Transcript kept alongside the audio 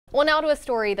Well, now to a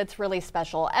story that's really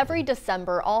special. Every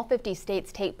December, all 50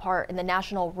 states take part in the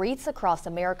National Wreaths Across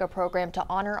America program to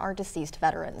honor our deceased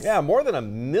veterans. Yeah, more than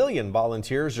 1 million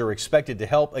volunteers are expected to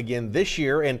help again this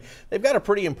year, and they've got a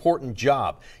pretty important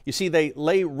job. You see, they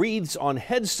lay wreaths on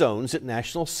headstones at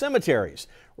national cemeteries.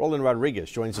 Roland Rodriguez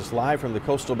joins us live from the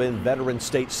Coastal Bend Veteran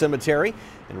State Cemetery.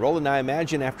 And Roland, I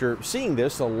imagine after seeing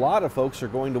this, a lot of folks are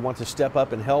going to want to step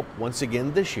up and help once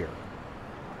again this year.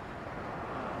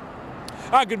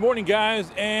 Hi, good morning, guys,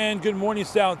 and good morning,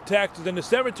 South Texas. And the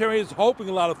cemetery is hoping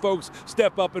a lot of folks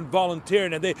step up and volunteer.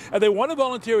 And if they want to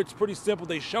volunteer, it's pretty simple.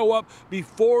 They show up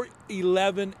before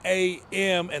 11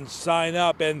 a.m. and sign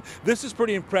up. And this is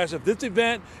pretty impressive. This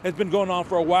event has been going on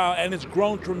for a while, and it's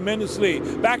grown tremendously.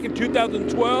 Back in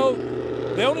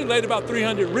 2012, they only laid about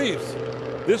 300 wreaths.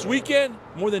 This weekend,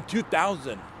 more than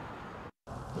 2,000.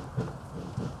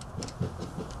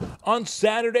 On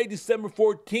Saturday, December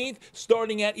 14th,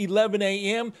 starting at 11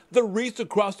 a.m., the Wreaths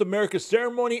Across America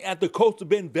ceremony at the Coastal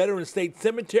Bend Veteran State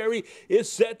Cemetery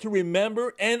is set to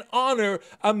remember and honor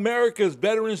America's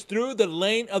veterans through the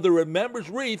laying of the Remembrance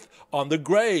Wreath on the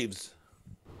graves.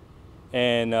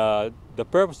 And the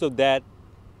purpose of that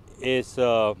is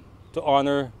to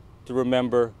honor, to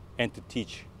remember, and to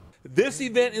teach. This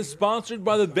event is sponsored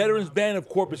by the Veterans Band of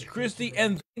Corpus Christi,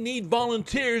 and they need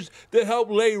volunteers to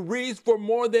help lay wreaths for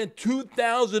more than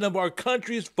 2,000 of our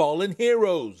country's fallen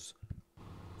heroes.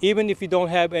 Even if you don't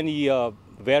have any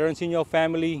veterans in your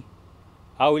family,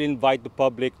 I will invite the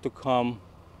public to come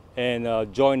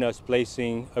and join us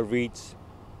placing a wreath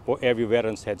for every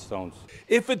veteran's headstones.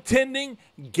 If attending,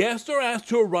 guests are asked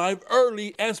to arrive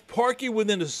early as parking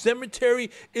within the cemetery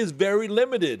is very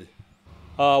limited.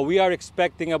 We are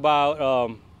expecting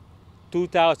about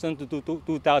 2,000 to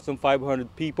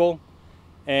 2,500 people,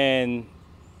 and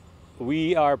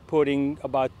we are putting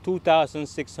about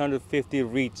 2,650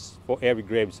 wreaths for every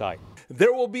gravesite.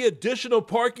 There will be additional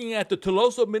parking at the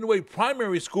Tolosa Midway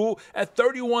Primary School at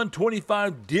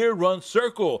 3125 Deer Run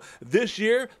Circle. This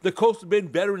year, the Coastal Bend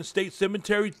Veteran State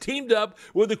Cemetery teamed up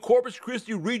with the Corpus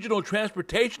Christi Regional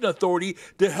Transportation Authority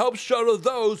to help shuttle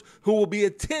those who will be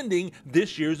attending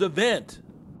this year's event.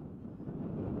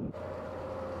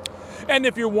 And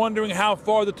if you're wondering how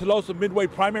far the Tolosa Midway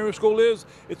Primary School is,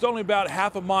 it's only about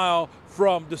half a mile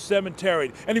from the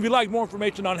cemetery. And if you'd like more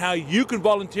information on how you can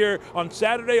volunteer on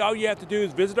Saturday, all you have to do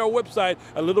is visit our website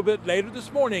a little bit later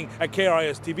this morning at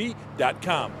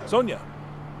kristv.com. Sonia.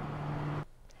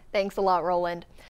 Thanks a lot, Roland.